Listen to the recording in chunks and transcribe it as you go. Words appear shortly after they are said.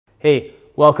Hey,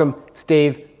 welcome. It's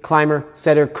Dave, climber,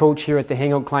 setter, coach here at the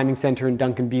Hangout Climbing Center in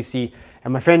Duncan, BC.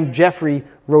 And my friend Jeffrey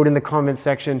wrote in the comments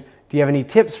section, do you have any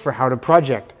tips for how to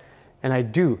project? And I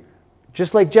do.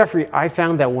 Just like Jeffrey, I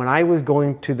found that when I was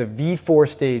going to the V4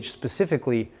 stage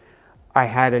specifically, I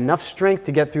had enough strength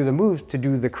to get through the moves to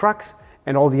do the crux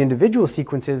and all the individual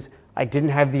sequences. I didn't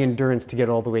have the endurance to get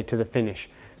all the way to the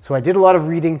finish. So I did a lot of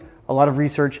reading, a lot of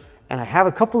research, and I have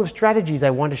a couple of strategies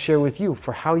I want to share with you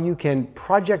for how you can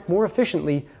project more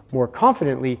efficiently, more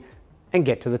confidently, and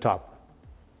get to the top.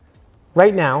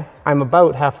 Right now, I'm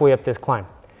about halfway up this climb.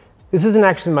 This isn't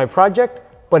actually my project,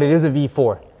 but it is a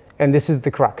V4, and this is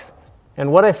the crux. And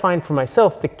what I find for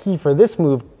myself, the key for this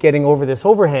move, getting over this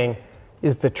overhang,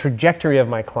 is the trajectory of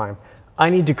my climb. I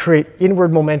need to create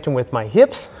inward momentum with my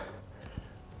hips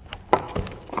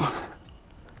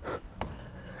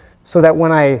so that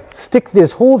when I stick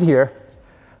this hold here,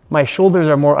 my shoulders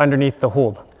are more underneath the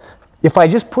hold. If I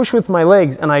just push with my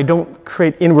legs and I don't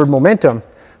create inward momentum,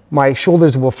 my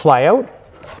shoulders will fly out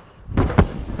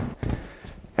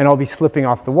and I'll be slipping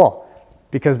off the wall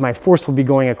because my force will be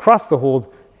going across the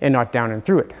hold and not down and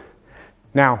through it.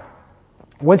 Now,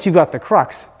 once you've got the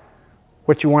crux,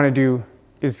 what you want to do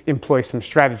is employ some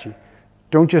strategy.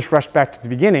 Don't just rush back to the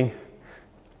beginning.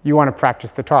 You want to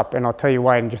practice the top, and I'll tell you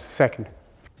why in just a second.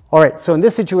 All right, so in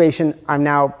this situation, I'm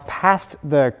now past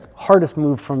the hardest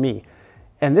move for me.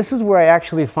 And this is where I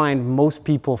actually find most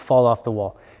people fall off the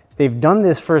wall. They've done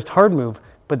this first hard move,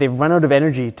 but they've run out of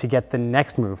energy to get the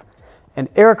next move. And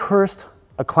Eric Horst,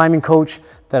 a climbing coach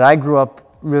that I grew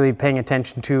up really paying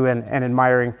attention to and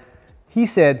admiring, he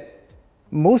said,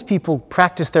 most people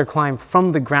practice their climb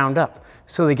from the ground up.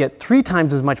 So they get 3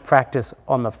 times as much practice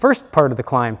on the first part of the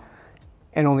climb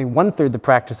and only 1/3 the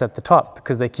practice at the top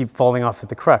because they keep falling off at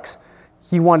the crux.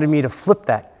 He wanted me to flip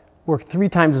that, work 3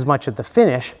 times as much at the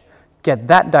finish, get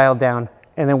that dialed down,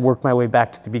 and then work my way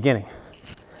back to the beginning.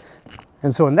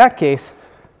 And so in that case,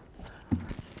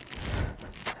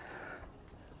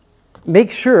 make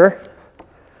sure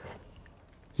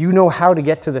you know how to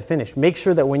get to the finish. Make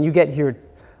sure that when you get here,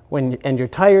 and you're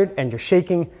tired and you're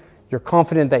shaking, you're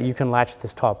confident that you can latch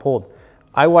this top hold.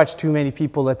 I watch too many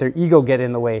people let their ego get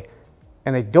in the way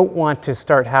and they don't want to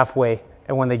start halfway,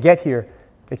 and when they get here,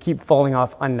 they keep falling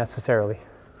off unnecessarily.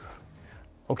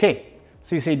 Okay,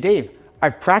 so you say, Dave,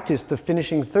 I've practiced the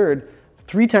finishing third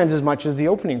 3 times as much as the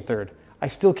opening third. I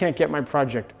still can't get my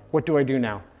project. What do I do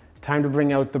now? Time to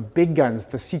bring out the big guns,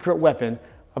 the secret weapon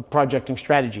of projecting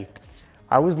strategy.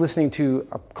 I was listening to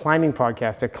a climbing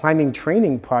podcast, a climbing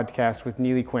training podcast with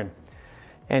Neely Quinn.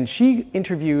 And she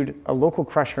interviewed a local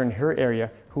crusher in her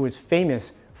area who was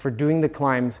famous for doing the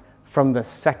climbs from the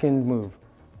second move.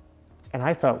 And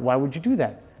I thought, why would you do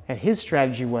that? And his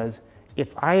strategy was,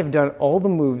 if I have done all the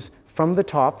moves from the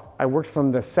top, I worked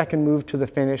from the second move to the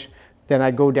finish, then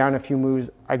I go down a few moves,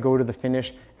 I go to the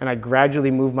finish, and I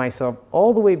gradually move myself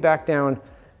all the way back down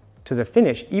to the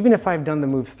finish. Even if I've done the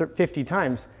move 50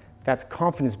 times, that's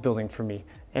confidence building for me.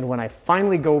 And when I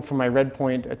finally go for my red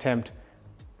point attempt,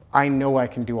 I know I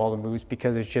can do all the moves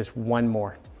because it's just one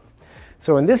more.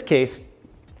 So in this case,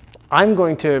 I'm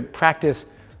going to practice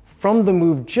from the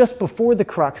move just before the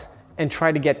crux and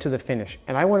try to get to the finish.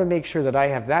 And I want to make sure that I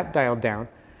have that dialed down.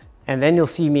 And then you'll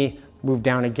see me move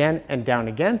down again and down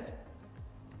again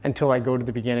until I go to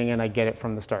the beginning and I get it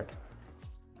from the start.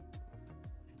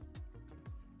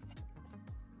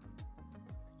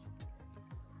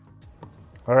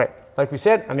 All right, like we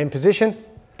said, I'm in position.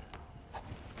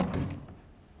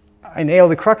 I nail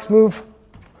the crux move.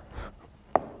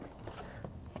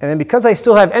 And then because I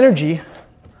still have energy,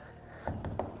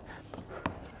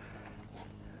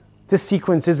 this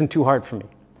sequence isn't too hard for me.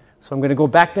 So I'm going to go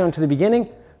back down to the beginning,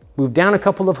 move down a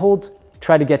couple of holds,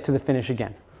 try to get to the finish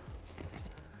again.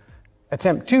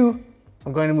 Attempt 2,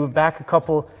 I'm going to move back a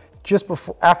couple just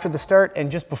before, after the start and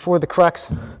just before the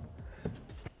crux,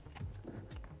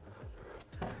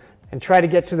 and try to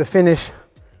get to the finish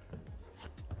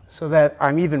so that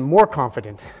I'm even more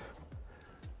confident.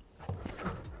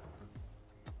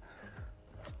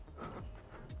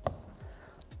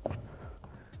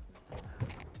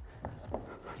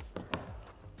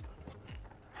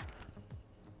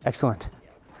 Excellent.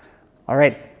 All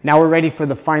right, now we're ready for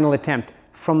the final attempt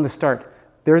from the start.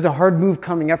 There's a hard move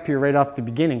coming up here right off the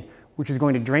beginning, which is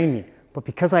going to drain me. But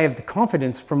because I have the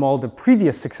confidence from all the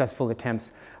previous successful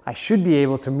attempts, I should be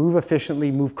able to move efficiently,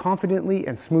 move confidently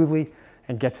and smoothly,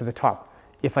 and get to the top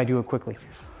if I do it quickly.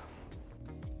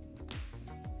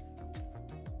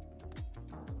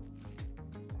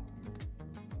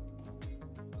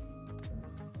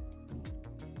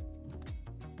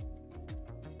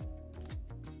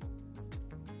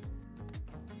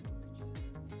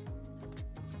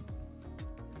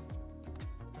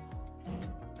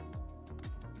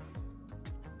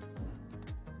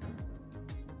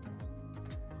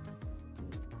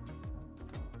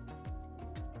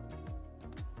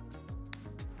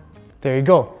 There you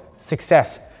go,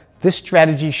 success. This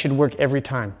strategy should work every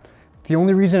time. The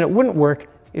only reason it wouldn't work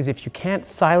is if you can't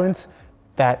silence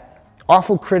that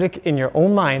awful critic in your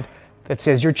own mind that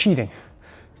says you're cheating.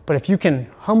 But if you can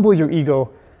humble your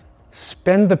ego,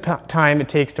 spend the time it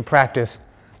takes to practice,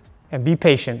 and be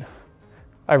patient,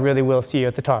 I really will see you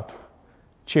at the top.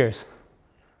 Cheers.